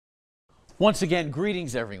Once again,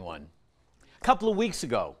 greetings everyone. A couple of weeks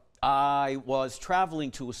ago, I was traveling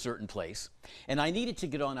to a certain place, and I needed to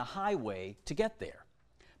get on a highway to get there.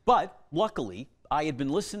 But luckily, I had been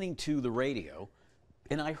listening to the radio,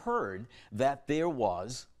 and I heard that there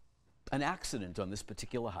was an accident on this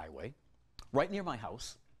particular highway, right near my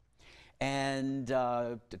house, and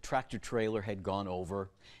the tractor trailer had gone over,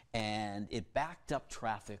 and it backed up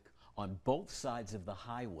traffic on both sides of the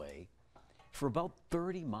highway for about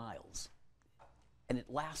 30 miles. And it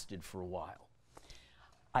lasted for a while.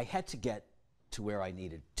 I had to get to where I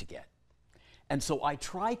needed to get. And so I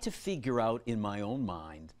tried to figure out in my own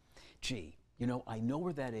mind, gee, I know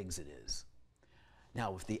where that exit is.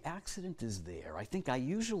 Now, if the accident is there, I think I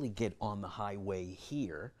usually get on the highway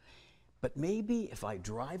here, but maybe if I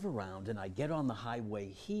drive around and I get on the highway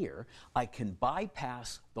here, I can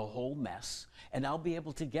bypass the whole mess and I'll be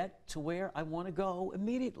able to get to where I want to go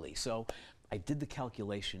immediately. So I did the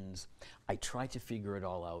calculations, I tried to figure it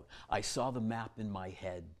all out, I saw the map in my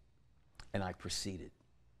head, and I proceeded.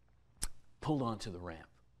 Pulled onto the ramp,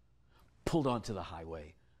 pulled onto the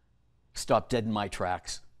highway, stopped dead in my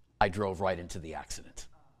tracks, I drove right into the accident.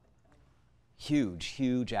 Huge,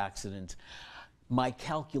 huge accident. My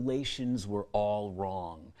calculations were all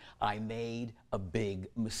wrong. I made a big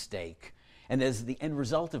mistake. And as the end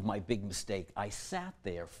result of my big mistake, I sat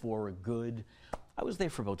there for I was there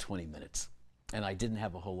for about 20 minutes. And I didn't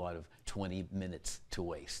have a whole lot of 20 minutes to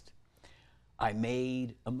waste. I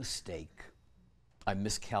made a mistake. I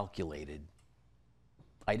miscalculated.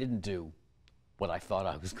 I didn't do what I thought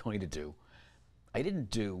I was going to do. I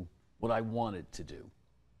didn't do what I wanted to do.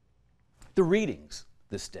 The readings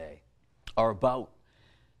this day are about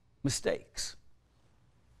mistakes.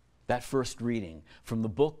 That first reading from the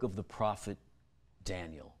book of the prophet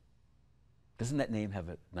Daniel. Doesn't that name have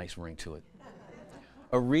a nice ring to it?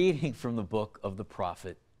 A reading from the book of the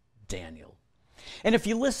prophet Daniel. And if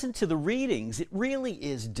you listen to the readings, it really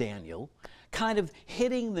is Daniel kind of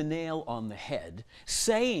hitting the nail on the head,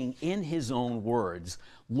 saying in his own words,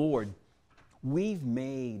 Lord, we've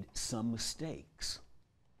made some mistakes.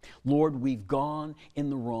 Lord, we've gone in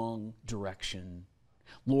the wrong direction.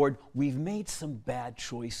 Lord, we've made some bad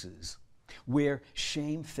choices. We're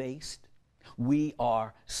shamefaced. We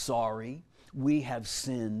are sorry. We have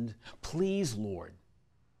sinned. Please, Lord,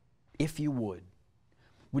 if you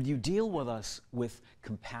would you deal with us with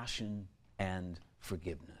compassion and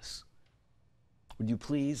forgiveness? Would you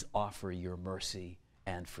please offer your mercy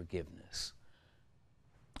and forgiveness?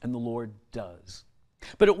 And the Lord does.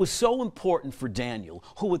 But it was so important for Daniel,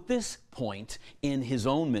 who at this point in his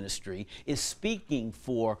own ministry is speaking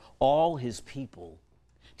for all his people,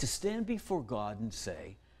 to stand before God and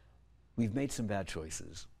say, we've made some bad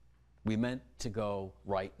choices. We meant to go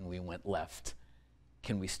right and we went left.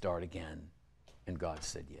 Can we start again? And God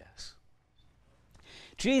said yes.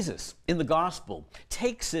 Jesus, in the gospel,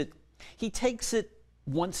 takes it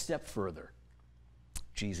one step further.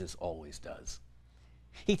 Jesus always does.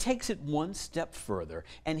 He takes it one step further,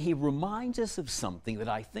 and he reminds us of something that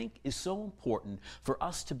I think is so important for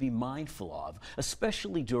us to be mindful of,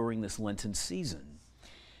 especially during this Lenten season.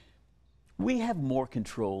 We have more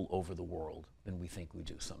control over the world than we think we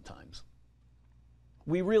do sometimes.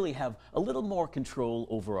 We really have a little more control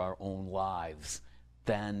over our own lives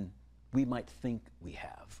than we might think we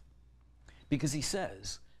have. Because he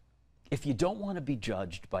says, if you don't want to be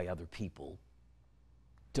judged by other people,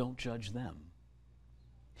 don't judge them.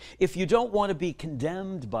 If you don't want to be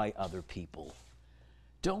condemned by other people,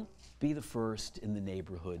 don't be the first in the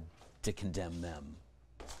neighborhood to condemn them.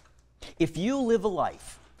 If you live a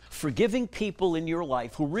life forgiving people in your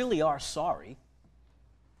life who really are sorry,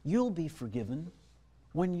 you'll be forgiven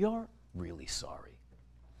when you're really sorry.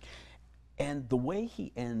 And the way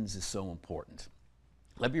he ends is so important.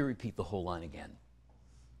 Let me repeat the whole line again.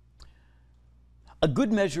 A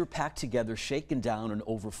good measure packed together, shaken down, and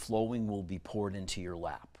overflowing will be poured into your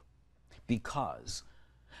lap, because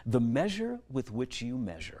the measure with which you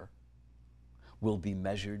measure will be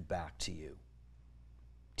measured back to you.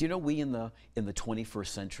 Do you know we in the 21st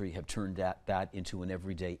century have turned that into an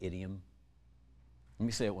everyday idiom? Let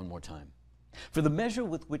me say it one more time. For the measure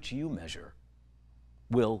with which you measure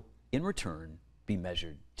will, in return, be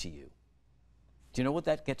measured to you. Do you know what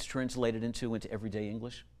that gets translated into everyday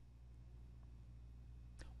English?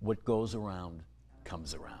 What goes around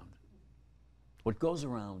comes around. What goes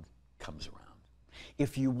around comes around.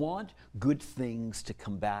 If you want good things to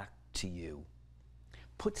come back to you,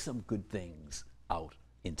 put some good things out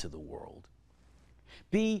into the world.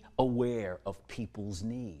 Be aware of people's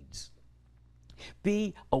needs.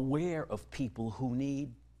 Be aware of people who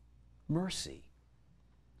need mercy.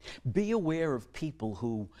 Be aware of people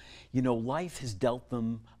who, life has dealt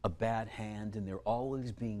them a bad hand and they're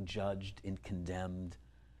always being judged and condemned.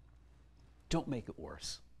 Don't make it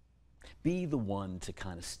worse. Be the one to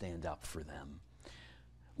kind of stand up for them.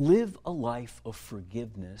 Live a life of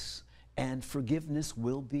forgiveness, and forgiveness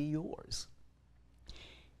will be yours.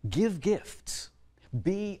 Give gifts.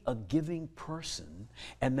 Be a giving person,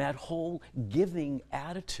 and that whole giving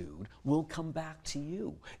attitude will come back to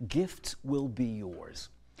you. Gifts will be yours.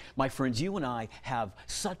 My friends, you and I have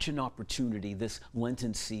such an opportunity this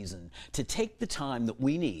Lenten season to take the time that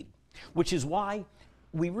we need, which is why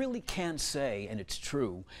we really can say, and it's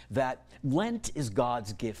true, that Lent is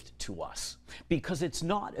God's gift to us, because it's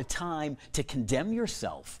not a time to condemn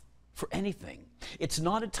yourself for anything. It's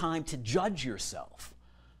not a time to judge yourself.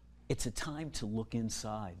 It's a time to look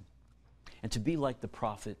inside and to be like the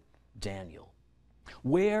prophet Daniel.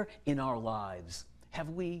 Where in our lives have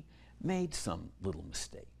we made some little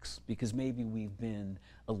mistakes? Because maybe we've been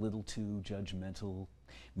a little too judgmental.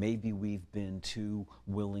 Maybe we've been too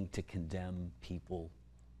willing to condemn people.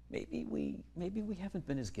 Maybe we haven't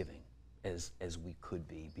been as giving as we could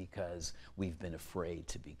be because we've been afraid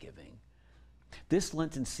to be giving. This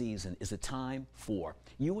Lenten season is a time for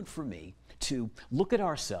you and for me to look at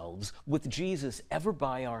ourselves with Jesus ever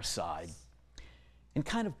by our side and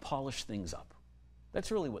kind of polish things up. That's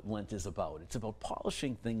really what Lent is about. It's about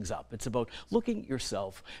polishing things up. It's about looking at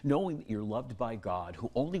yourself, knowing that you're loved by God, who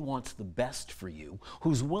only wants the best for you,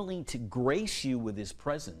 who's willing to grace you with his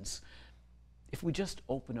presence if we just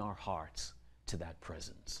open our hearts to that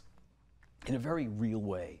presence. In a very real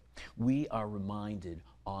way, we are reminded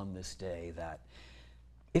on this day that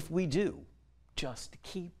if we do just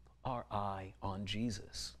keep our eye on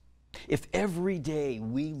Jesus, if every day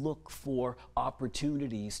we look for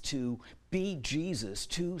opportunities to be Jesus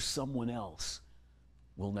to someone else,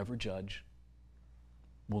 we'll never judge,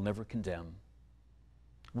 we'll never condemn,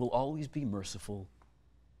 we'll always be merciful,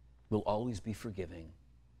 we'll always be forgiving.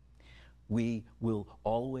 We will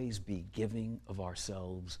always be giving of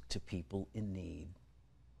ourselves to people in need.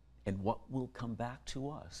 And what will come back to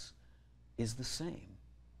us is the same.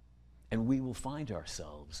 And we will find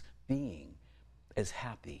ourselves being as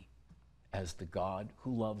happy as the God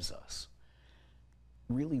who loves us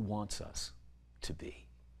really wants us to be.